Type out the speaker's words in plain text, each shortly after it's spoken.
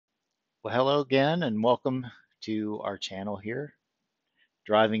Well, hello again, and welcome to our channel here,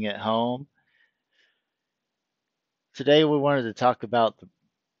 Driving at Home. Today, we wanted to talk about the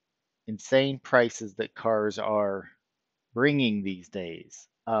insane prices that cars are bringing these days.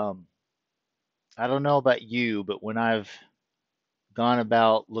 I don't know about you, but when I've gone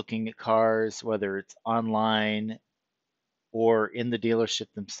about looking at cars, whether it's online or in the dealership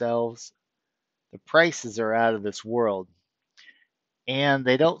themselves, the prices are out of this world, and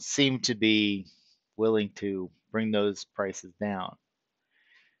they don't seem to be willing to bring those prices down,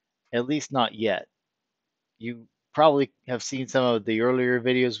 at least not yet. You probably have seen some of the earlier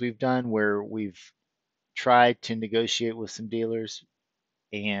videos we've done where we've tried to negotiate with some dealers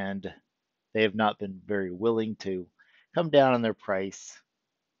and they have not been very willing to come down on their price.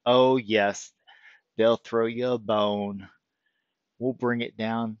 Oh, yes, they'll throw you a bone. We'll bring it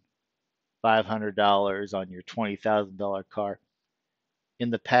down $500 on your $20,000 car. In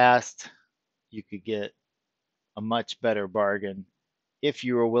the past, you could get a much better bargain if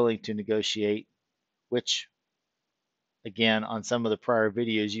you were willing to negotiate, which again, on some of the prior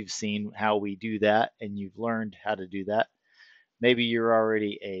videos, you've seen how we do that and you've learned how to do that. Maybe you're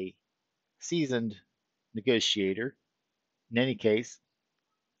already a seasoned negotiator. In any case,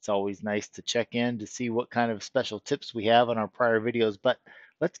 it's always nice to check in to see what kind of special tips we have on our prior videos. But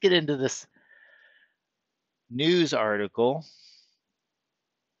let's get into this news article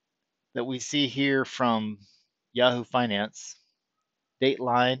that we see here from Yahoo Finance.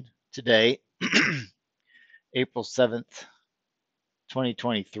 Dateline today, April 7th,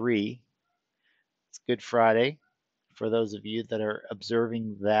 2023. It's Good Friday for those of you that are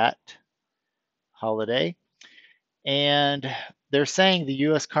observing that holiday. And they're saying the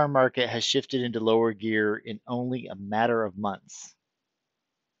US car market has shifted into lower gear in only a matter of months.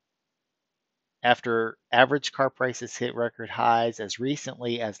 After average car prices hit record highs as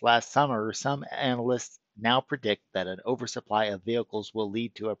recently as last summer, some analysts now predict that an oversupply of vehicles will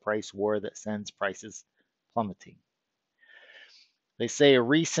lead to a price war that sends prices plummeting. They say a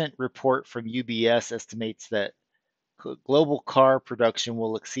recent report from UBS estimates that global car production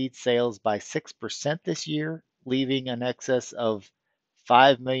will exceed sales by 6% this year, leaving an excess of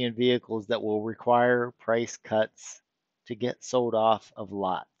 5 million vehicles that will require price cuts to get sold off of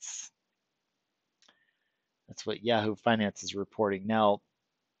lots. That's what Yahoo Finance is reporting. Now,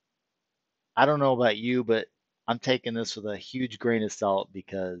 I don't know about you, but I'm taking this with a huge grain of salt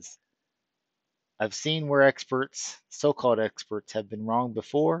because I've seen where experts, so called experts, have been wrong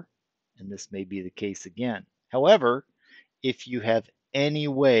before, and this may be the case again. However, if you have any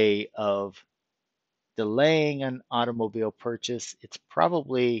way of delaying an automobile purchase, it's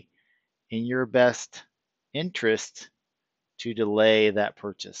probably in your best interest to delay that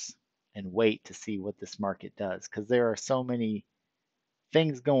purchase and wait to see what this market does because there are so many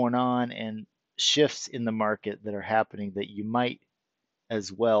things going on and shifts in the market that are happening that you might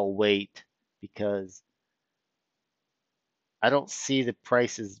as well wait because I don't see the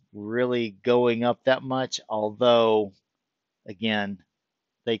prices really going up that much, although again,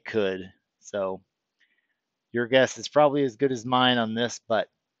 they could. So your guess is probably as good as mine on this, but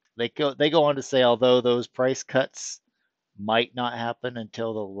they go on to say although those price cuts might not happen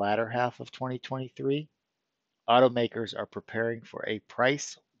until the latter half of 2023, automakers are preparing for a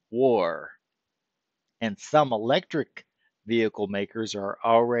price war, and some electric vehicle makers are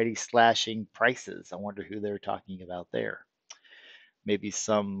already slashing prices. I wonder who they're talking about there. Maybe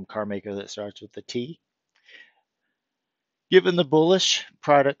some car maker that starts with a T. Given the bullish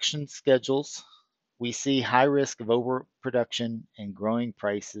production schedules, we see high risk of overproduction and growing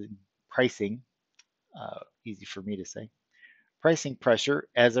pricing, easy for me to say, pricing pressure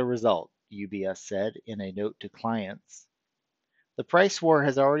as a result, UBS said in a note to clients. The price war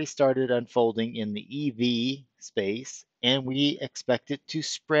has already started unfolding in the EV space, and we expect it to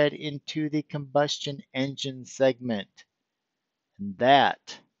spread into the combustion engine segment. And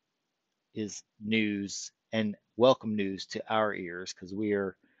that is news and welcome news to our ears because we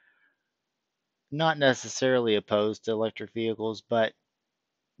are not necessarily opposed to electric vehicles, but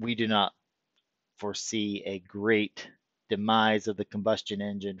we do not foresee a great demise of the combustion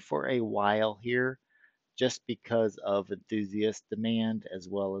engine for a while here, just because of enthusiast demand as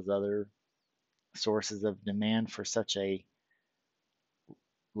well as other sources of demand for such a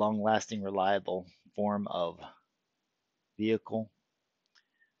long lasting, reliable form of vehicle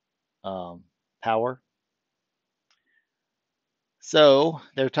um, power. So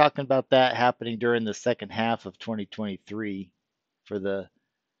they're talking about that happening during the second half of 2023 for the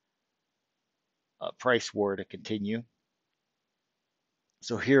price war to continue.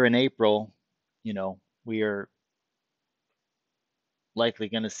 So here in April, we are likely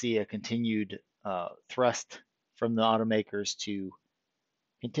going to see a continued thrust from the automakers to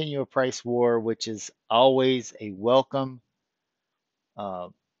continue a price war, which is always a welcome uh,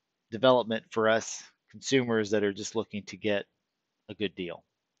 development for us consumers that are just looking to get a good deal.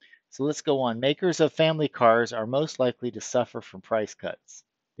 So let's go on. Makers of family cars are most likely to suffer from price cuts,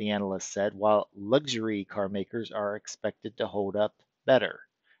 the analyst said, while luxury car makers are expected to hold up better.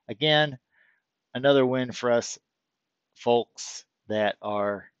 Again, another win for us folks that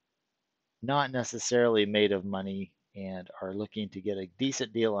are not necessarily made of money and are looking to get a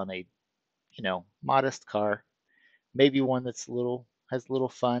decent deal on a, modest car, maybe one that's has a little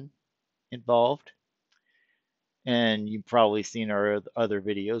fun involved. And you've probably seen our other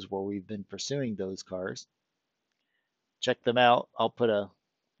videos where we've been pursuing those cars. Check them out. I'll put a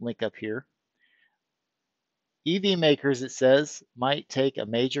link up here. EV makers, it says, might take a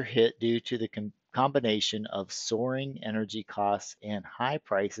major hit due to the combination of soaring energy costs and high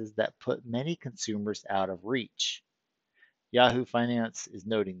prices that put many consumers out of reach. Yahoo Finance is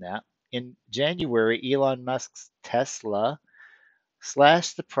noting that. In January, Elon Musk's Tesla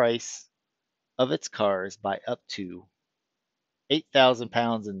slashed the price of its cars by up to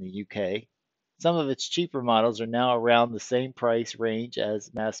 £8,000 in the UK. Some of its cheaper models are now around the same price range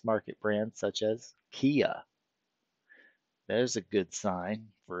as mass market brands such as Kia. There's a good sign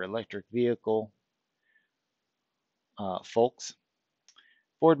for electric vehicle folks.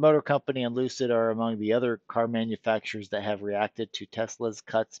 Ford Motor Company and Lucid are among the other car manufacturers that have reacted to Tesla's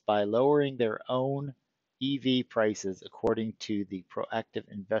cuts by lowering their own EV prices, according to the Proactive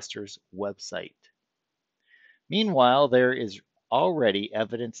Investors website. Meanwhile, there is already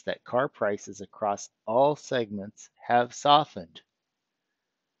evidence that car prices across all segments have softened.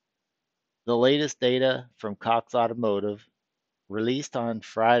 The latest data from Cox Automotive, released on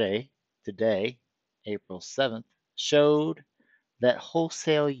Friday, today, April 7th, showed that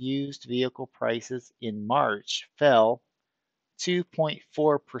wholesale used vehicle prices in March fell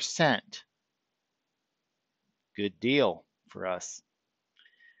 2.4%. Good deal for us.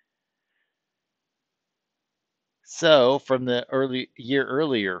 So from the year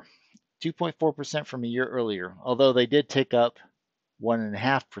earlier, 2.4% from a year earlier, although they did tick up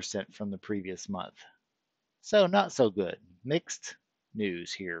 1.5% from the previous month. So not so good. Mixed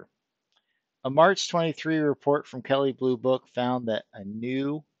news here. A March 23 report from Kelley Blue Book found that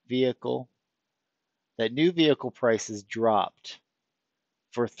new vehicle prices dropped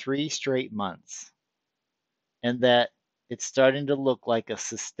for 3 straight months, and that it's starting to look like a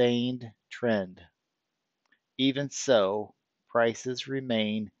sustained trend. Even so, prices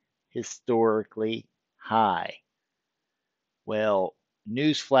remain historically high. Well,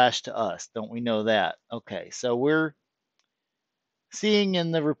 newsflash to us, don't we know that? Okay, so we're seeing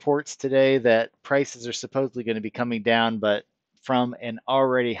in the reports today that prices are supposedly going to be coming down, but from an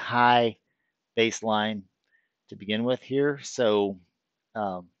already high baseline to begin with here. So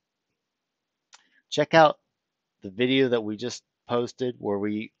um, check out the video that we just posted where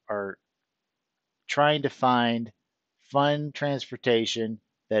we are trying to find fun transportation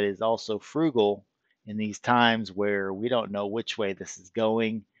that is also frugal in these times where we don't know which way this is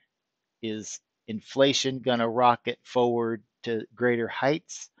going. Is inflation going to rocket forward to greater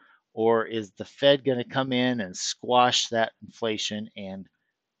heights, or is the Fed going to come in and squash that inflation and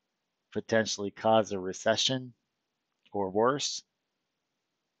potentially cause a recession or worse?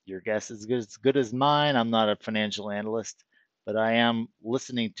 Your guess is as good as mine. I'm not a financial analyst, but I am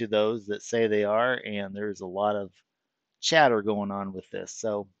listening to those that say they are, and there's a lot of chatter going on with this.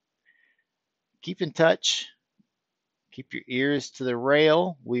 So keep in touch. Keep your ears to the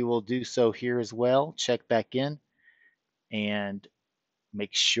rail. We will do so here as well. Check back in and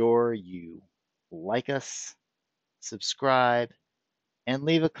make sure you like us, subscribe, and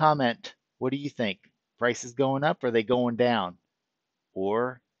leave a comment. What do you think? Prices going up or are they going down?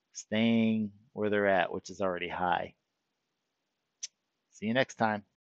 Or staying where they're at, which is already high? See you next time.